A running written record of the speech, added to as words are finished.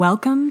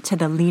Welcome to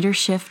the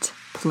Leadership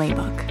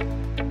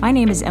Playbook. My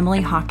name is Emily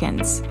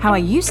Hawkins. How I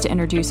used to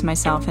introduce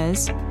myself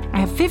is, I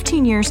have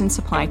 15 years in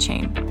supply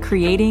chain,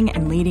 creating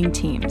and leading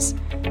teams,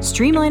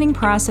 streamlining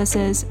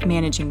processes,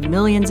 managing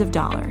millions of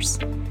dollars.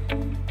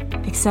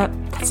 Except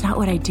that's not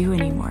what I do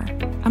anymore.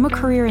 I'm a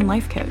career and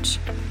life coach.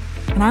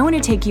 And I want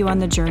to take you on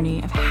the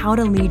journey of how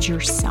to lead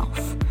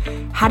yourself,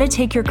 how to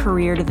take your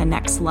career to the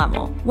next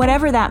level,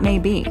 whatever that may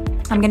be.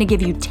 I'm going to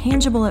give you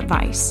tangible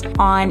advice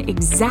on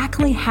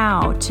exactly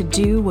how to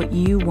do what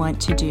you want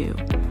to do.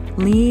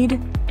 Lead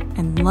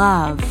and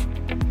love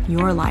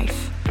your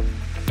life.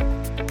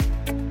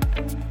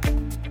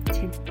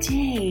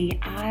 Today,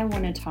 I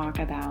want to talk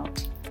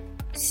about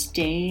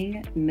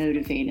staying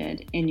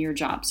motivated in your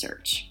job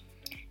search.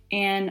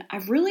 And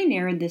I've really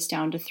narrowed this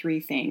down to 3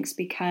 things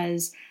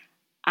because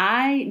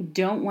I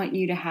don't want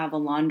you to have a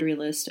laundry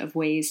list of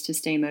ways to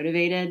stay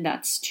motivated.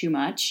 That's too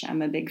much.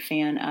 I'm a big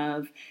fan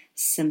of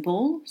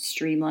simple,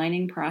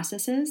 streamlining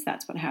processes.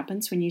 That's what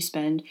happens when you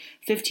spend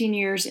 15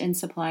 years in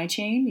supply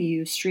chain.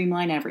 You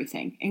streamline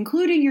everything,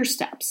 including your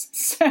steps.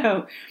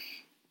 So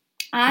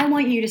I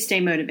want you to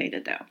stay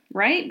motivated though,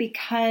 right?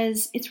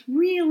 Because it's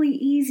really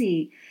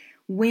easy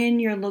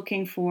when you're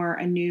looking for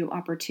a new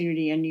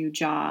opportunity, a new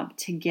job,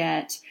 to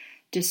get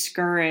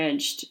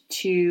discouraged,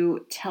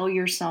 to tell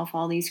yourself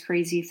all these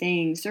crazy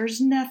things.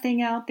 There's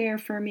nothing out there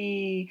for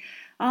me.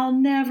 I'll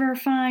never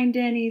find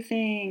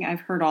anything.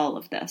 I've heard all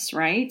of this,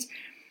 right?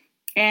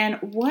 And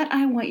what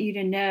I want you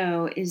to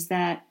know is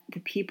that the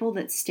people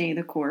that stay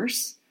the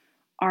course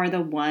are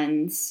the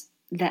ones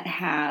that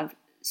have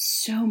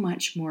so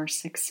much more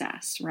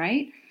success,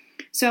 right?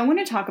 So I want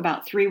to talk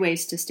about 3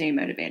 ways to stay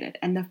motivated.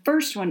 And the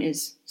first one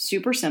is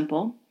super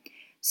simple.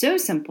 So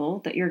simple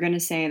that you're going to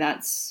say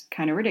that's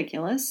kind of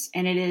ridiculous.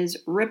 And it is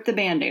rip the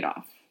Band-Aid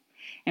off.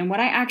 And what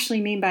I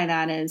actually mean by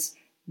that is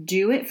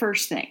do it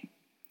first thing.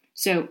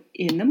 So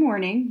in the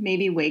morning,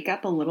 maybe wake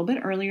up a little bit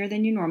earlier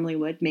than you normally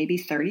would, maybe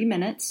 30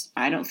 minutes.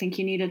 I don't think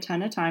you need a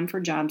ton of time for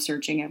job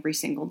searching every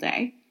single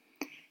day.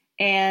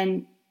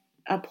 And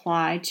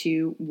apply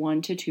to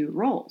 1 to 2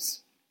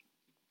 roles.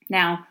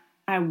 Now,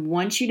 I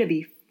want you to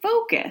be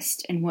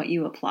focused in what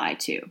you apply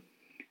to.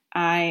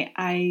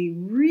 I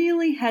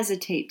really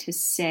hesitate to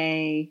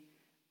say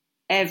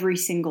every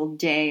single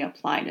day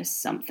apply to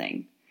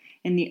something.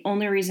 And the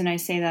only reason I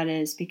say that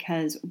is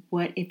because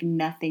what if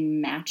nothing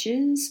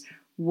matches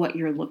what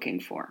you're looking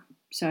for?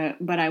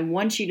 But I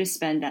want you to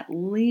spend at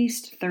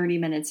least 30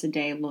 minutes a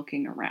day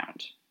looking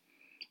around.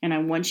 And I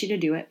want you to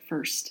do it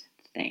first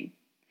thing.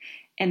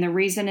 And the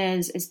reason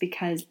is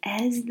because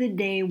as the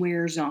day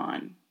wears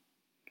on,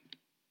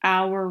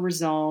 our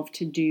resolve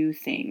to do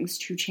things,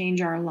 to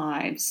change our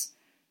lives,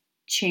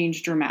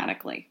 change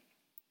dramatically.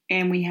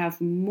 And we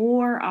have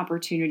more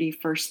opportunity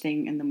first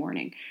thing in the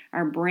morning.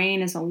 Our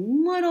brain is a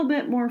little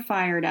bit more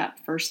fired up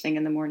first thing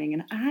in the morning.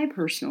 And I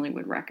personally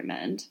would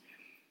recommend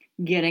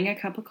getting a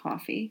cup of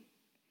coffee,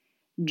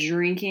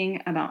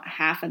 drinking about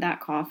half of that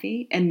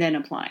coffee, and then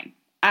applying.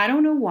 I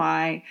don't know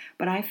why,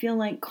 but I feel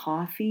like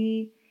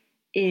coffee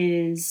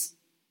is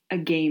a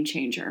game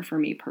changer for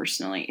me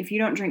personally. If you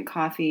don't drink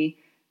coffee,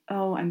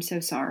 oh, I'm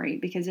so sorry,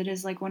 because it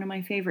is like one of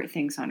my favorite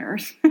things on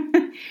earth.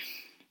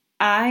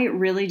 I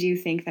really do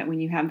think that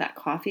when you have that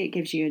coffee, it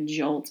gives you a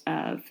jolt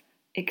of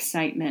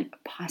excitement,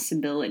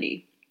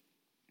 possibility.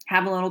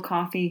 Have a little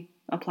coffee,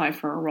 apply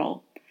for a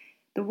role.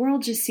 The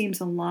world just seems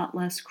a lot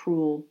less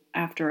cruel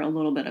after a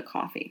little bit of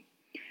coffee.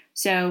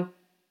 So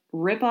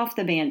rip off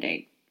the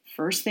Band-Aid.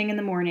 First thing in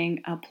the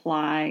morning,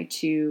 apply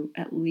to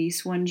at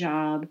least one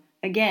job,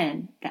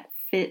 again, that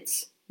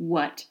fits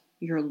what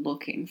you're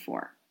looking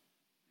for.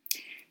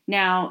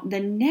 Now, the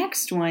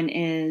next one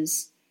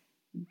is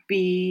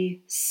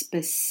be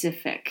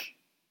specific.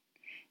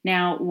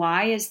 Now,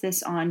 why is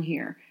this on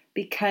here?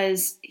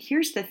 Because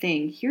here's the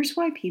thing. Here's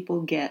why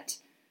people get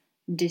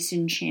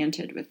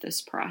disenchanted with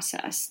this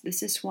process.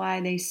 This is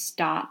why they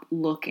stop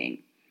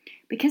looking.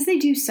 Because they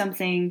do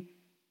something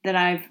that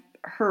I've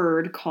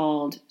heard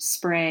called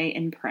spray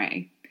and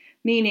pray.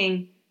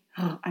 Meaning,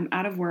 oh, I'm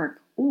out of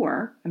work,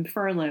 or I'm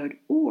furloughed,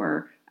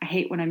 or I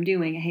hate what I'm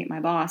doing. I hate my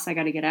boss. I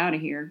got to get out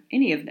of here.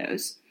 Any of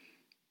those.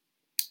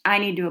 I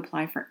need to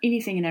apply for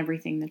anything and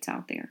everything that's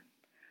out there.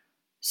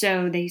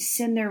 So they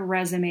send their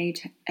resume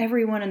to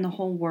everyone in the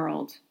whole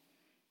world.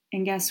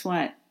 And guess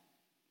what?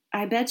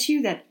 I bet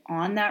you that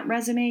on that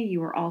resume, you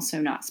were also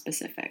not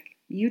specific.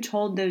 You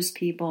told those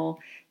people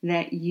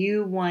that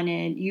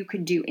you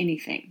could do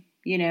anything.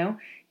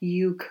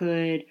 You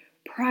could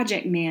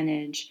project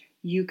manage.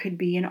 You could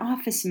be an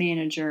office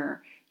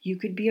manager. You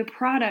could be a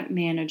product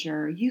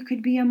manager. You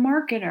could be a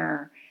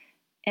marketer.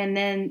 And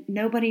then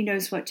nobody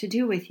knows what to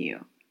do with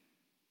you.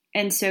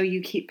 And so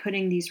you keep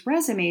putting these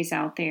resumes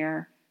out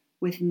there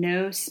with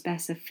no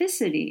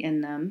specificity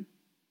in them,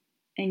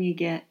 and you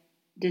get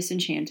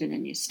disenchanted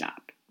and you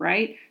stop,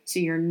 right? So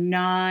you're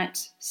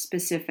not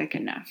specific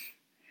enough.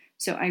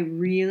 So I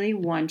really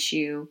want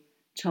you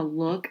to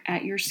look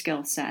at your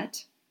skill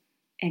set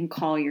and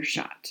call your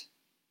shot.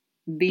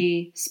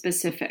 Be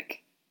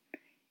specific.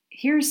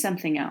 Here's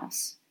something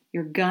else.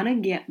 You're going to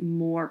get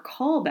more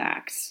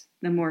callbacks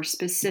the more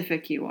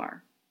specific you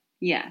are.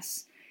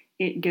 Yes,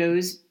 it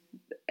goes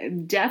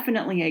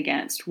definitely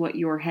against what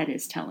your head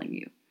is telling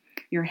you.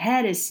 Your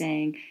head is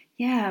saying,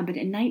 yeah, but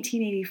in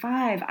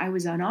 1985, I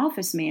was an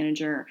office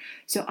manager,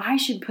 so I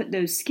should put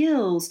those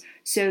skills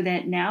so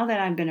that now that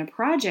I've been a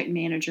project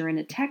manager in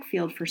a tech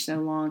field for so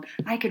long,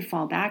 I could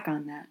fall back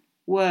on that.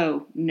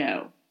 Whoa,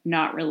 no,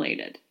 not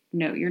related.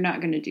 No, you're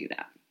not going to do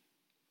that.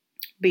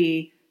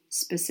 Be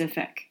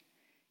specific.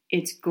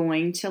 It's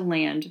going to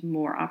land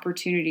more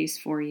opportunities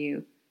for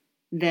you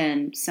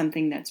than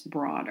something that's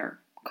broader.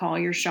 Call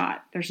your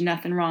shot. There's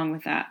nothing wrong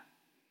with that.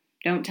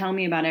 Don't tell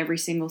me about every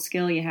single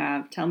skill you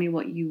have. Tell me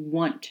what you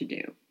want to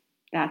do.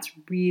 That's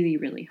really,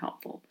 really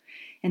helpful.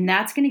 And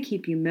that's going to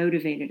keep you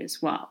motivated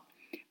as well.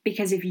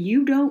 Because if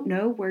you don't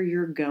know where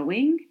you're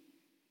going,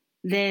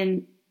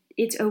 then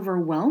it's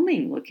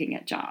overwhelming looking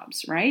at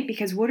jobs, right?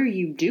 Because what are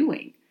you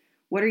doing?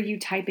 What are you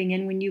typing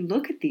in when you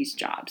look at these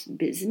jobs?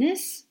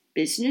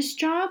 Business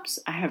jobs?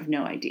 I have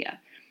no idea.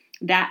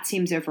 That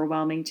seems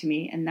overwhelming to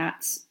me, and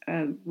that's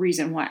a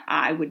reason why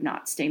I would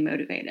not stay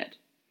motivated.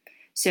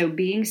 So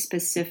being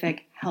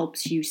specific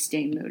helps you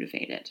stay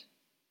motivated.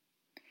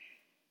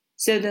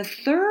 So the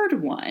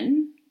third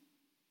one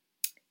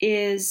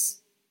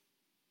is,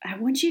 I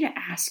want you to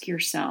ask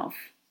yourself,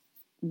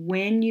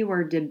 when you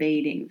are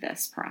debating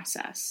this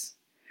process,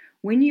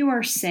 when you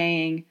are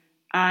saying,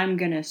 I'm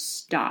going to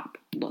stop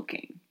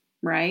looking,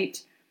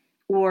 right?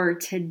 Or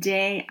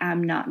today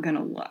I'm not going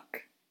to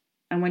look.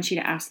 I want you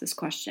to ask this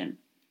question.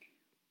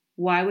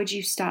 Why would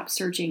you stop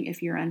searching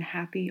if you're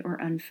unhappy or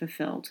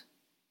unfulfilled?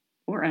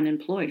 Or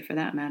unemployed for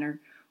that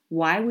matter?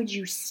 Why would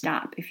you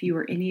stop if you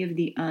were any of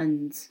the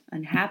uns,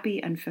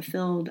 unhappy,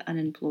 unfulfilled,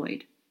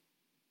 unemployed?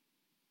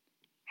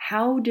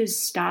 How does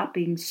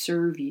stopping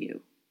serve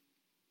you?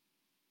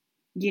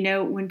 You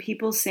know, when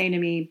people say to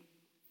me,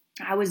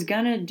 I was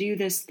going to do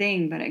this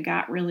thing, but it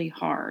got really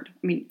hard.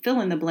 I mean,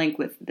 fill in the blank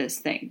with this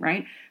thing,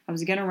 right? I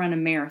was going to run a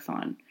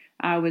marathon.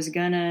 I was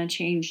going to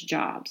change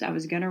jobs. I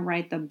was going to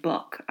write the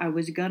book. I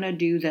was going to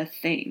do the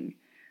thing,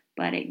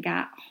 but it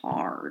got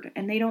hard.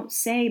 And they don't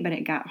say, but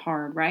it got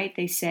hard, right?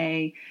 They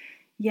say,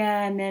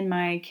 yeah, and then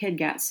my kid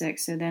got sick,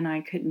 so then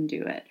I couldn't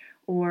do it.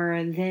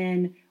 Or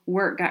then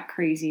work got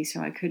crazy,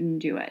 so I couldn't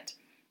do it.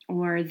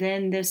 Or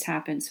then this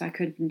happened, so I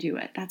couldn't do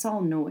it. That's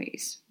all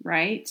noise,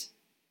 right?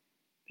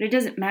 But it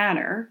doesn't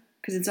matter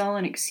because it's all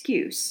an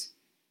excuse.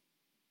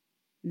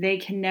 They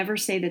can never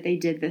say that they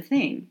did the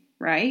thing,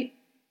 right?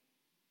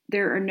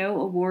 There are no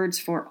awards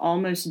for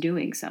almost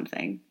doing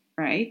something,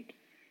 right?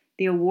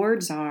 The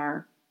awards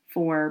are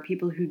for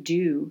people who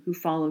do, who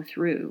follow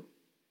through.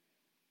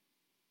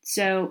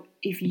 So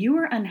if you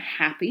are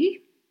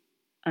unhappy,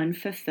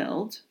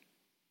 unfulfilled,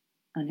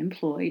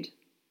 unemployed,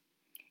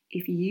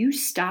 if you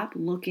stop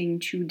looking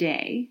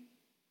today,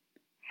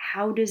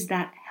 how does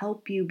that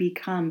help you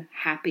become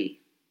happy?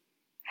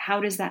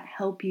 How does that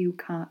help you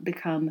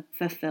become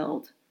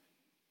fulfilled?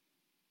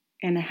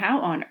 And how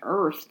on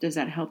earth does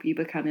that help you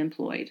become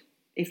employed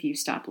if you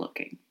stop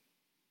looking?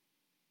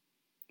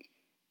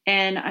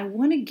 And I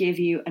want to give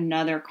you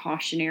another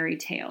cautionary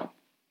tale,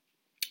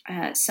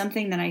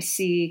 something that I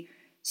see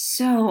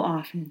so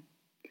often.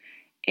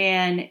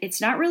 And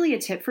it's not really a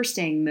tip for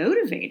staying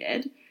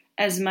motivated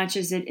as much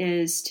as it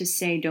is to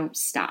say don't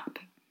stop.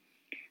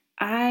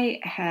 I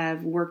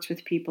have worked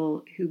with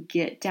people who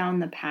get down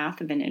the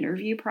path of an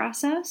interview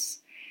process,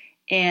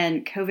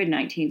 and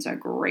COVID-19 is a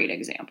great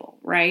example,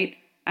 right?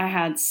 I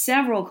had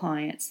several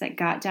clients that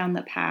got down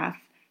the path.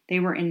 They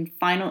were in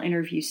final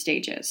interview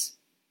stages.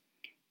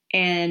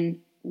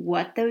 And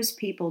what those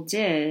people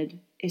did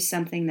is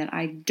something that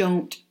I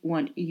don't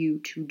want you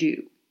to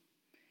do.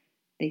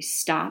 They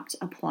stopped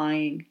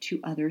applying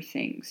to other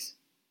things.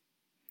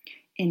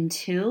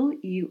 Until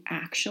you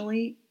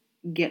actually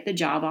get the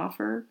job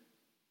offer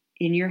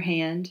in your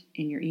hand,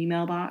 in your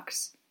email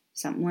box,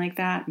 something like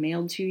that,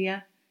 mailed to you,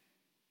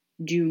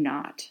 do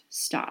not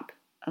stop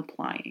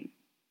applying.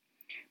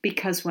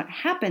 Because what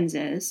happens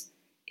is,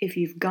 if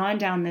you've gone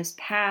down this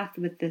path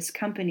with this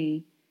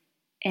company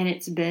and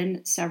it's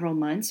been several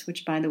months,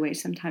 which by the way,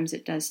 sometimes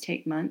it does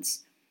take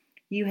months,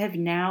 you have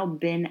now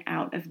been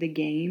out of the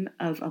game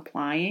of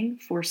applying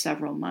for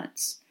several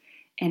months.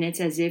 And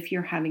it's as if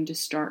you're having to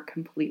start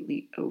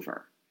completely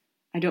over.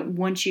 I don't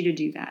want you to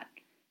do that.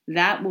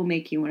 That will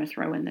make you want to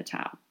throw in the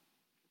towel.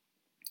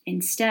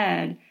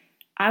 Instead,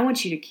 I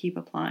want you to keep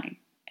applying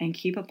and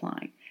keep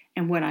applying.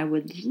 And what I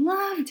would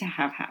love to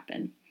have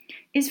happen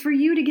is for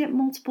you to get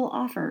multiple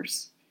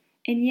offers.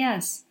 And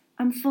yes,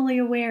 I'm fully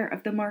aware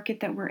of the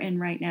market that we're in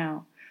right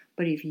now.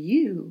 But if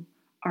you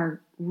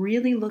are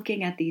really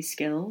looking at these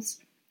skills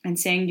and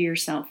saying to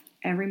yourself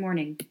every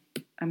morning,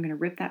 I'm going to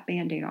rip that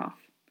Band-Aid off.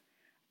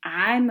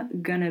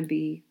 I'm going to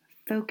be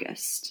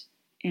focused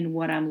in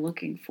what I'm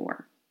looking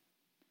for.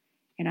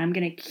 And I'm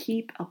going to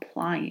keep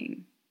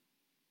applying.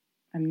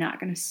 I'm not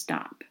going to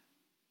stop.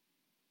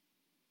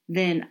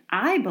 Then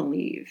I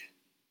believe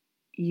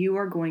you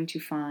are going to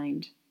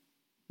find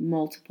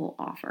multiple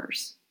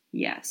offers.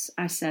 Yes,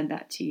 I said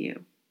that to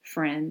you,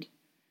 friend.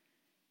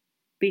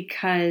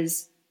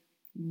 because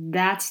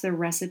that's the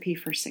recipe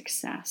for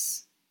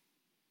success.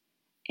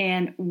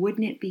 And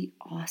wouldn't it be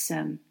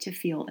awesome to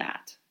feel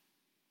that?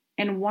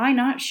 And why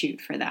not shoot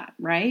for that,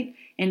 right?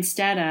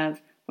 Instead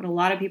of what a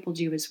lot of people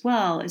do as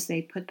well is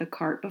they put the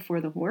cart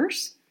before the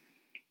horse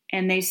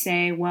and they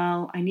say,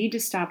 well, I need to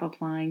stop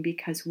applying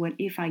because what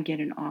if I get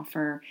an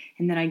offer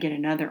and then I get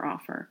another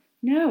offer?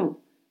 No,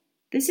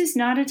 this is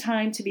not a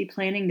time to be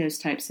planning those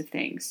types of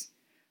things.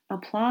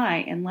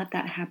 Apply and let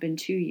that happen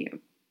to you.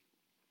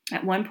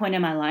 At one point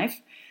in my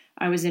life,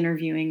 I was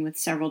interviewing with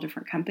several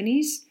different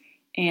companies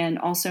and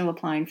also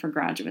applying for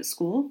graduate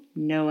school.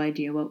 No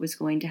idea what was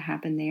going to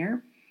happen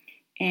there.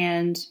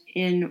 And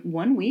in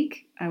 1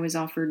 week, I was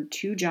offered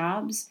 2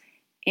 jobs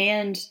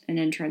and an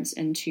entrance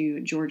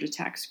into Georgia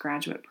Tech's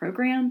graduate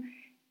program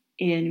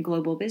in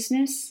global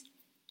business.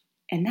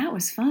 And that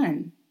was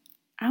fun.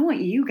 I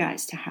want you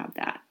guys to have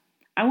that.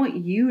 I want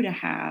you to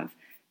have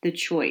the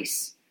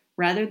choice.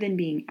 Rather than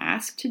being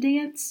asked to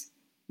dance,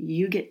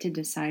 you get to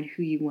decide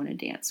who you want to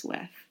dance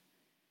with.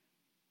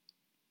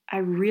 I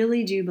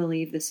really do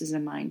believe this is a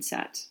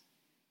mindset.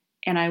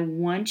 And I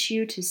want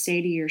you to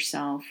say to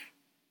yourself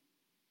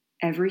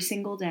every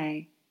single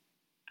day,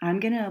 I'm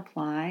going to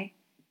apply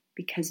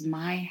because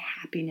my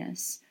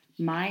happiness,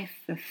 my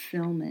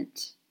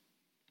fulfillment,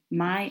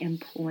 my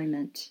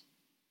employment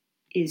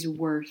is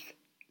worth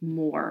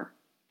more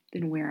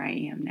than where I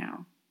am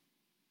now.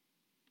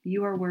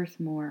 You are worth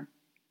more.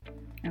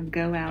 Now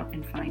go out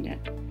and find it.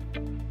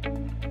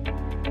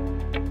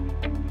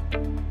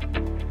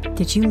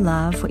 Did you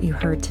love what you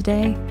heard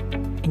today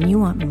and you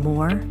want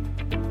more?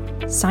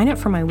 Sign up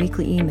for my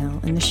weekly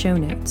email in the show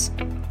notes.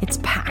 It's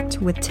packed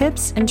with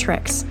tips and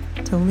tricks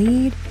to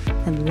lead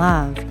and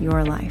love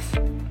your life.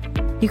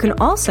 You can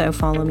also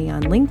follow me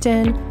on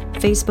LinkedIn,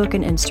 Facebook,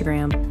 and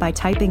Instagram by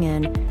typing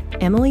in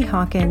Emily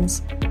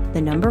Hawkins,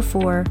 the number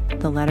 4,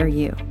 the letter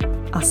U.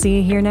 I'll see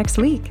you here next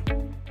week.